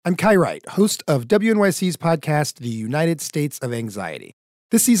I'm Kai Wright, host of WNYC's podcast, The United States of Anxiety.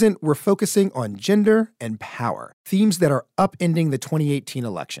 This season, we're focusing on gender and power, themes that are upending the 2018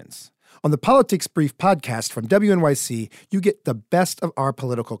 elections. On the Politics Brief podcast from WNYC, you get the best of our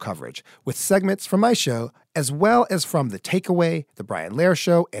political coverage, with segments from my show, as well as from The Takeaway, The Brian Lehrer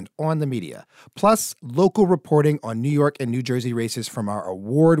Show, and On the Media, plus local reporting on New York and New Jersey races from our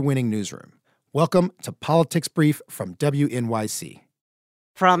award-winning newsroom. Welcome to Politics Brief from WNYC.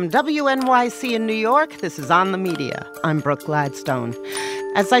 From WNYC in New York, this is On the Media. I'm Brooke Gladstone.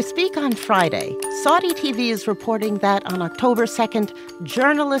 As I speak on Friday, Saudi TV is reporting that on October 2nd,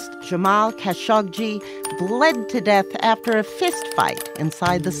 journalist Jamal Khashoggi bled to death after a fist fight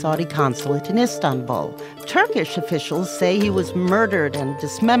inside the Saudi consulate in Istanbul. Turkish officials say he was murdered and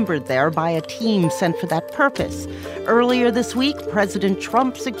dismembered there by a team sent for that purpose. Earlier this week, President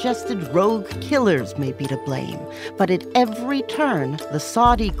Trump suggested rogue killers may be to blame. But at every turn, the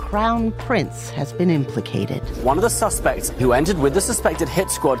Saudi crown prince has been implicated. One of the suspects who entered with the suspected hit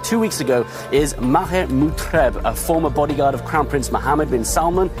squad 2 weeks ago is Maher Moutreb, a former bodyguard of Crown Prince Mohammed bin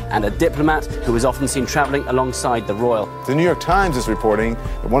Salman and a diplomat who is often seen traveling alongside the royal. The New York Times is reporting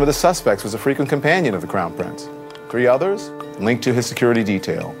that one of the suspects was a frequent companion of the Crown Prince. 3 others linked to his security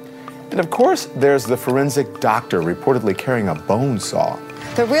detail. And of course, there's the forensic doctor reportedly carrying a bone saw.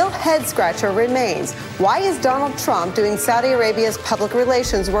 The real head-scratcher remains. Why is Donald Trump doing Saudi Arabia's public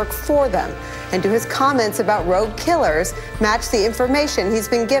relations work for them? And do his comments about rogue killers match the information he's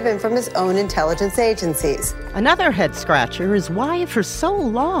been given from his own intelligence agencies? Another head-scratcher is why, for so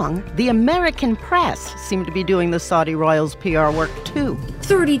long, the American press seemed to be doing the Saudi royals' PR work, too.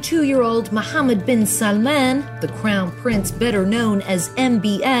 32-year-old Mohammed bin Salman, the crown prince better known as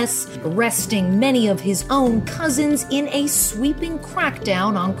MBS, arresting many of his own cousins in a sweeping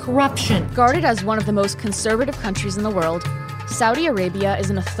crackdown on corruption. Regarded as one of the most conservative countries in the world, Saudi Arabia is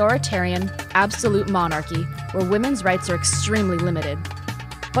an authoritarian, absolute monarchy where women's rights are extremely limited.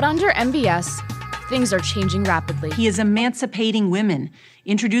 But under MBS, things are changing rapidly. He is emancipating women,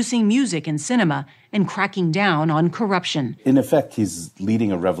 introducing music and cinema, and cracking down on corruption. In effect, he's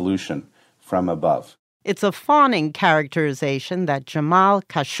leading a revolution from above. It's a fawning characterization that Jamal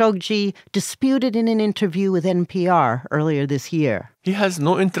Khashoggi disputed in an interview with NPR earlier this year. He has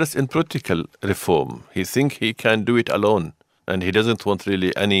no interest in political reform. He thinks he can do it alone. And he doesn't want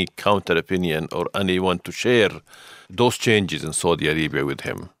really any counter-opinion or anyone to share those changes in Saudi Arabia with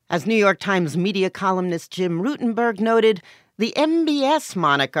him. As New York Times media columnist Jim Rutenberg noted, the MBS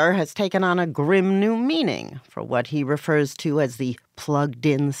moniker has taken on a grim new meaning for what he refers to as the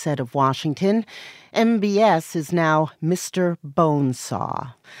plugged-in set of Washington. MBS is now Mr.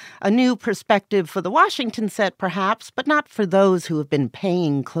 Bonesaw. A new perspective for the Washington set, perhaps, but not for those who have been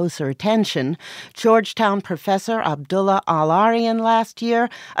paying closer attention. Georgetown professor Abdullah Al-Aryan last year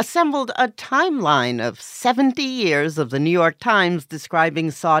assembled a timeline of 70 years of the New York Times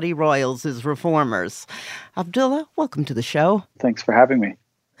describing Saudi royals as reformers. Abdullah, welcome to the show. Thanks for having me.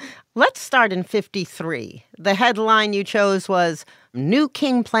 Let's start in 53. The headline you chose was, "New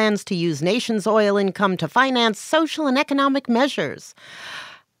King Plans to Use Nation's Oil Income to Finance Social and Economic Measures."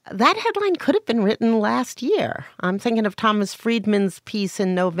 That headline could have been written last year. I'm thinking of Thomas Friedman's piece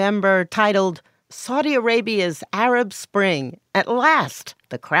in November titled, "Saudi Arabia's Arab Spring. At last,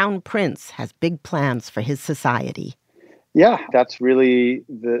 the Crown Prince has big plans for his society." Yeah, that's really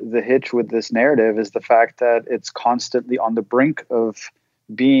the hitch with this narrative, is the fact that it's constantly on the brink of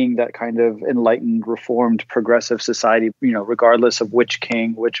being that kind of enlightened, reformed, progressive society, regardless of which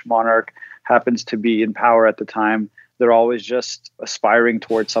king, which monarch happens to be in power at the time. They're always just aspiring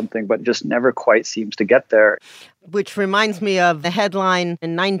towards something, but just never quite seems to get there. Which reminds me of the headline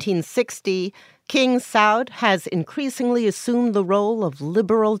in 1960, King Saud has increasingly assumed the role of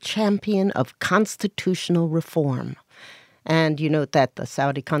liberal champion of constitutional reform. And you note that the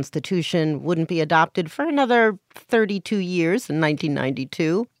Saudi constitution wouldn't be adopted for another 32 years in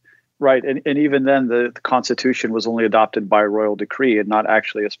 1992. Right. And even then, the constitution was only adopted by royal decree and not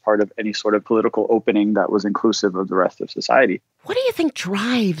actually as part of any sort of political opening that was inclusive of the rest of society. What do you think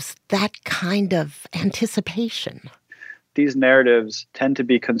drives that kind of anticipation? These narratives tend to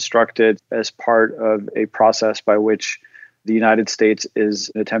be constructed as part of a process by which the United States is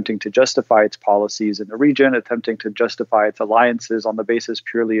attempting to justify its policies in the region, attempting to justify its alliances on the basis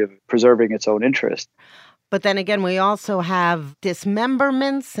purely of preserving its own interest. But then again, we also have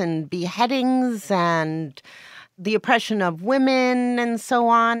dismemberments and beheadings and the oppression of women and so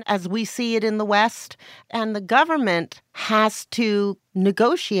on, as we see it in the West. And the government has to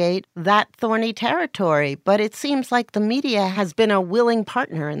negotiate that thorny territory. But it seems like the media has been a willing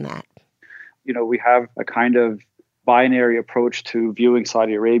partner in that. We have a kind of binary approach to viewing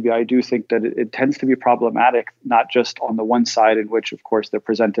Saudi Arabia, I do think that it tends to be problematic, not just on the one side in which, of course, they're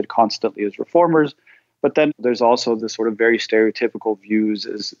presented constantly as reformers, but then there's also the sort of very stereotypical views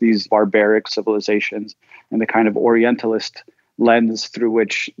as these barbaric civilizations and the kind of Orientalist lens through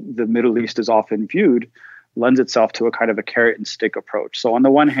which the Middle East is often viewed lends itself to a kind of a carrot and stick approach. So on the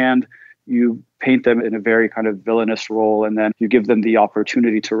one hand, you paint them in a very kind of villainous role, and then you give them the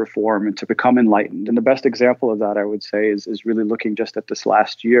opportunity to reform and to become enlightened. And the best example of that, I would say, is really looking just at this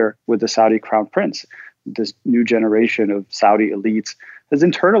last year with the Saudi crown prince. This new generation of Saudi elites has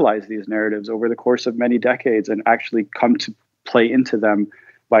internalized these narratives over the course of many decades and actually come to play into them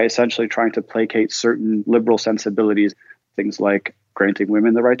by essentially trying to placate certain liberal sensibilities, things like granting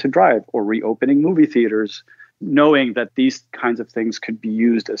women the right to drive or reopening movie theaters, knowing that these kinds of things could be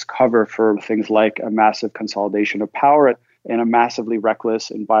used as cover for things like a massive consolidation of power and a massively reckless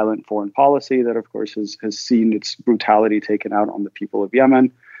and violent foreign policy that, of course, has seen its brutality taken out on the people of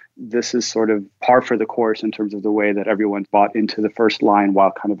Yemen. This is sort of par for the course in terms of the way that everyone bought into the first line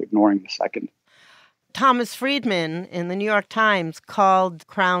while kind of ignoring the second. Thomas Friedman in the New York Times called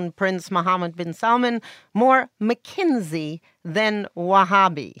Crown Prince Mohammed bin Salman more McKinsey than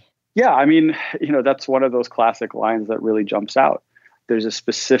Wahhabi. Yeah, I mean, that's one of those classic lines that really jumps out. There's a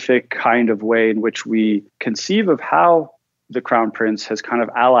specific kind of way in which we conceive of how the Crown Prince has kind of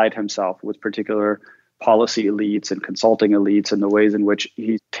allied himself with particular policy elites and consulting elites and the ways in which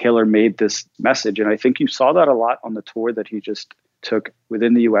he tailor-made this message. And I think you saw that a lot on the tour that he just took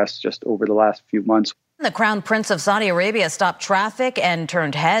within the U.S. just over the last few months. The Crown Prince of Saudi Arabia stopped traffic and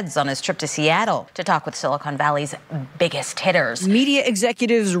turned heads on his trip to Seattle to talk with Silicon Valley's biggest hitters. Media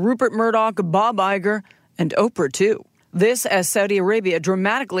executives Rupert Murdoch, Bob Iger, and Oprah, too. This as Saudi Arabia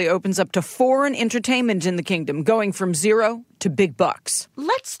dramatically opens up to foreign entertainment in the kingdom, going from zero to big bucks.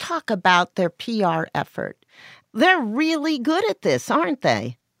 Let's talk about their PR effort. They're really good at this, aren't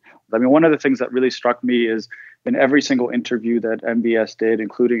they? I mean, one of the things that really struck me is in every single interview that MBS did,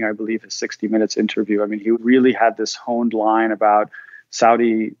 including, I believe, his 60 Minutes interview, I mean, he really had this honed line about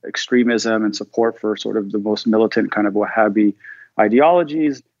Saudi extremism and support for sort of the most militant kind of Wahhabi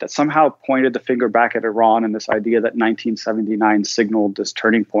ideologies that somehow pointed the finger back at Iran and this idea that 1979 signaled this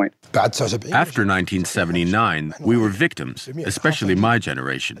turning point. After 1979, we were victims, especially my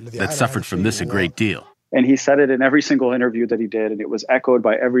generation, that suffered from this a great deal. And he said it in every single interview that he did, and it was echoed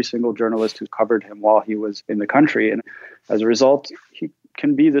by every single journalist who covered him while he was in the country. And as a result, he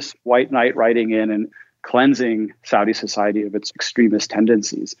can be this white knight riding in and cleansing Saudi society of its extremist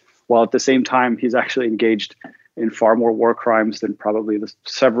tendencies, while at the same time he's actually engaged in far more war crimes than probably the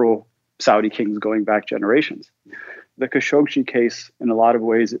several Saudi kings going back generations. The Khashoggi case, in a lot of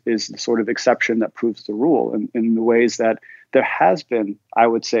ways, is the sort of exception that proves the rule in the ways that there has been, I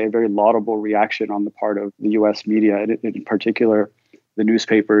would say, a very laudable reaction on the part of the U.S. media, and in particular, the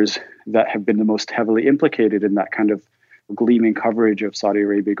newspapers that have been the most heavily implicated in that kind of gleaming coverage of Saudi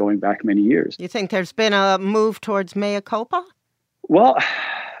Arabia going back many years. You think there's been a move towards mea culpa? Well,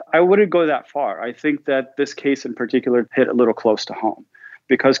 I wouldn't go that far. I think that this case in particular hit a little close to home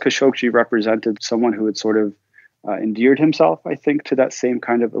because Khashoggi represented someone who had sort of endeared himself, I think, to that same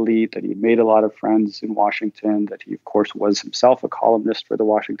kind of elite, that he made a lot of friends in Washington, that he, of course, was himself a columnist for the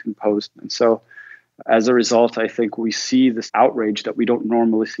Washington Post. And so as a result, I think we see this outrage that we don't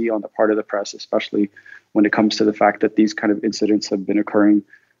normally see on the part of the press, especially when it comes to the fact that these kind of incidents have been occurring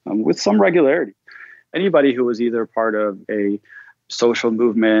with some regularity. Anybody who was either part of a social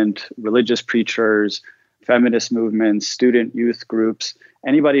movement, religious preachers, feminist movements, student youth groups,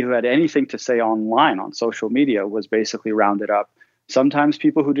 anybody who had anything to say online on social media was basically rounded up. Sometimes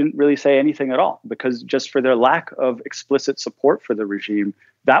people who didn't really say anything at all, because just for their lack of explicit support for the regime,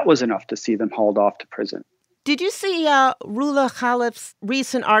 that was enough to see them hauled off to prison. Did you see Rula Khalif's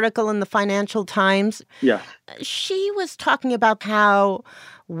recent article in the Financial Times? Yeah. She was talking about how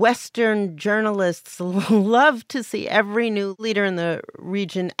Western journalists love to see every new leader in the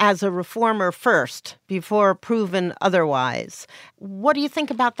region as a reformer first, before proven otherwise. What do you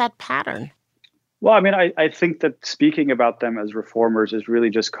think about that pattern? Well, I mean, I think that speaking about them as reformers is really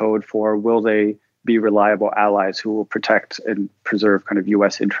just code for will they be reliable allies who will protect and preserve kind of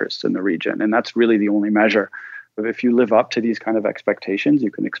U.S. interests in the region. And that's really the only measure. But if you live up to these kind of expectations,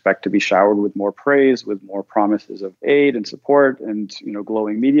 you can expect to be showered with more praise, with more promises of aid and support and,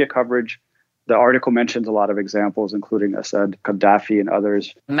 glowing media coverage. The article mentions a lot of examples, including Assad, Gaddafi, and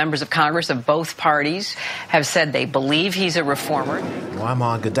others. Members of Congress of both parties have said they believe he's a reformer.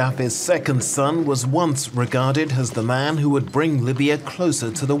 Muammar Gaddafi's second son was once regarded as the man who would bring Libya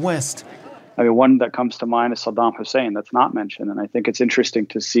closer to the West. I mean, one that comes to mind is Saddam Hussein that's not mentioned. And I think it's interesting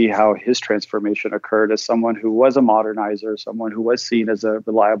to see how his transformation occurred as someone who was a modernizer, someone who was seen as a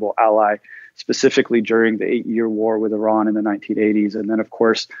reliable ally, specifically during the 8-year war with Iran in the 1980s. And then, of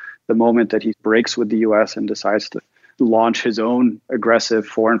course, the moment that he breaks with the U.S. and decides to launch his own aggressive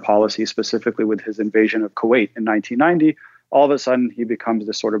foreign policy, specifically with his invasion of Kuwait in 1990, all of a sudden he becomes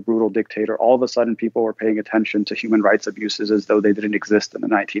this sort of brutal dictator. All of a sudden people were paying attention to human rights abuses as though they didn't exist in the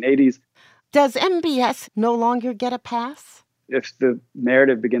 1980s. Does MBS no longer get a pass? If the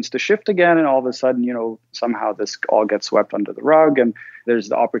narrative begins to shift again and all of a sudden, somehow this all gets swept under the rug and there's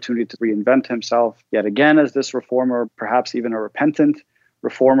the opportunity to reinvent himself yet again as this reformer, perhaps even a repentant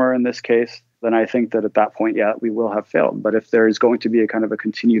reformer in this case, then I think that at that point, we will have failed. But if there is going to be a kind of a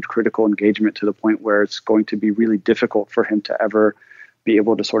continued critical engagement to the point where it's going to be really difficult for him to ever be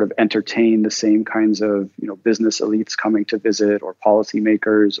able to sort of entertain the same kinds of, business elites coming to visit or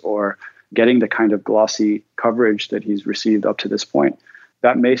policymakers or getting the kind of glossy coverage that he's received up to this point,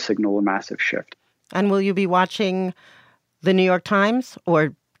 that may signal a massive shift. And will you be watching the New York Times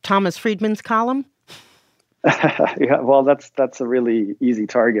or Thomas Friedman's column? Well, that's a really easy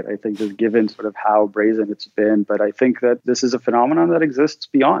target, I think, just given sort of how brazen it's been. But I think that this is a phenomenon that exists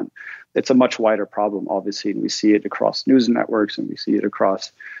beyond. It's a much wider problem, obviously, and we see it across news networks and we see it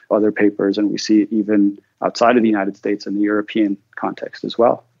across other papers and we see it even outside of the United States and the European context as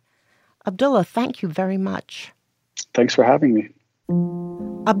well. Abdullah, thank you very much. Thanks for having me.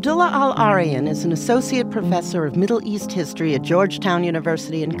 Abdullah Al-Arian is an associate professor of Middle East history at Georgetown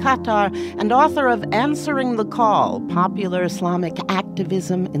University in Qatar and author of Answering the Call, Popular Islamic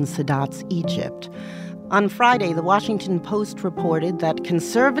Activism in Sadat's Egypt. On Friday, the Washington Post reported that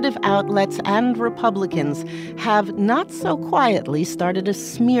conservative outlets and Republicans have not so quietly started a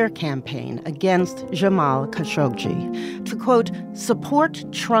smear campaign against Jamal Khashoggi to, quote, support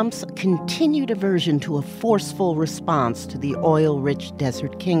Trump's continued aversion to a forceful response to the oil-rich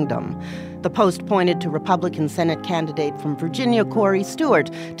desert kingdom. The Post pointed to Republican Senate candidate from Virginia, Corey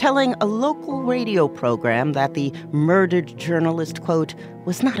Stewart, telling a local radio program that the murdered journalist, quote,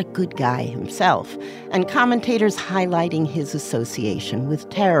 was not a good guy himself, and commentators highlighting his association with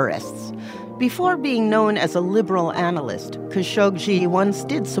terrorists. Before being known as a liberal analyst, Khashoggi once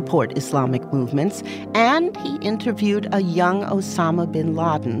did support Islamic movements, and he interviewed a young Osama bin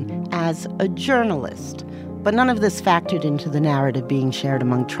Laden as a journalist. But none of this factored into the narrative being shared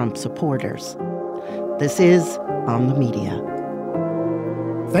among Trump supporters. This is On the Media.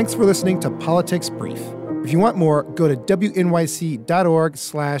 Thanks for listening to Politics Brief. If you want more, go to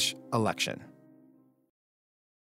wnyc.org/election.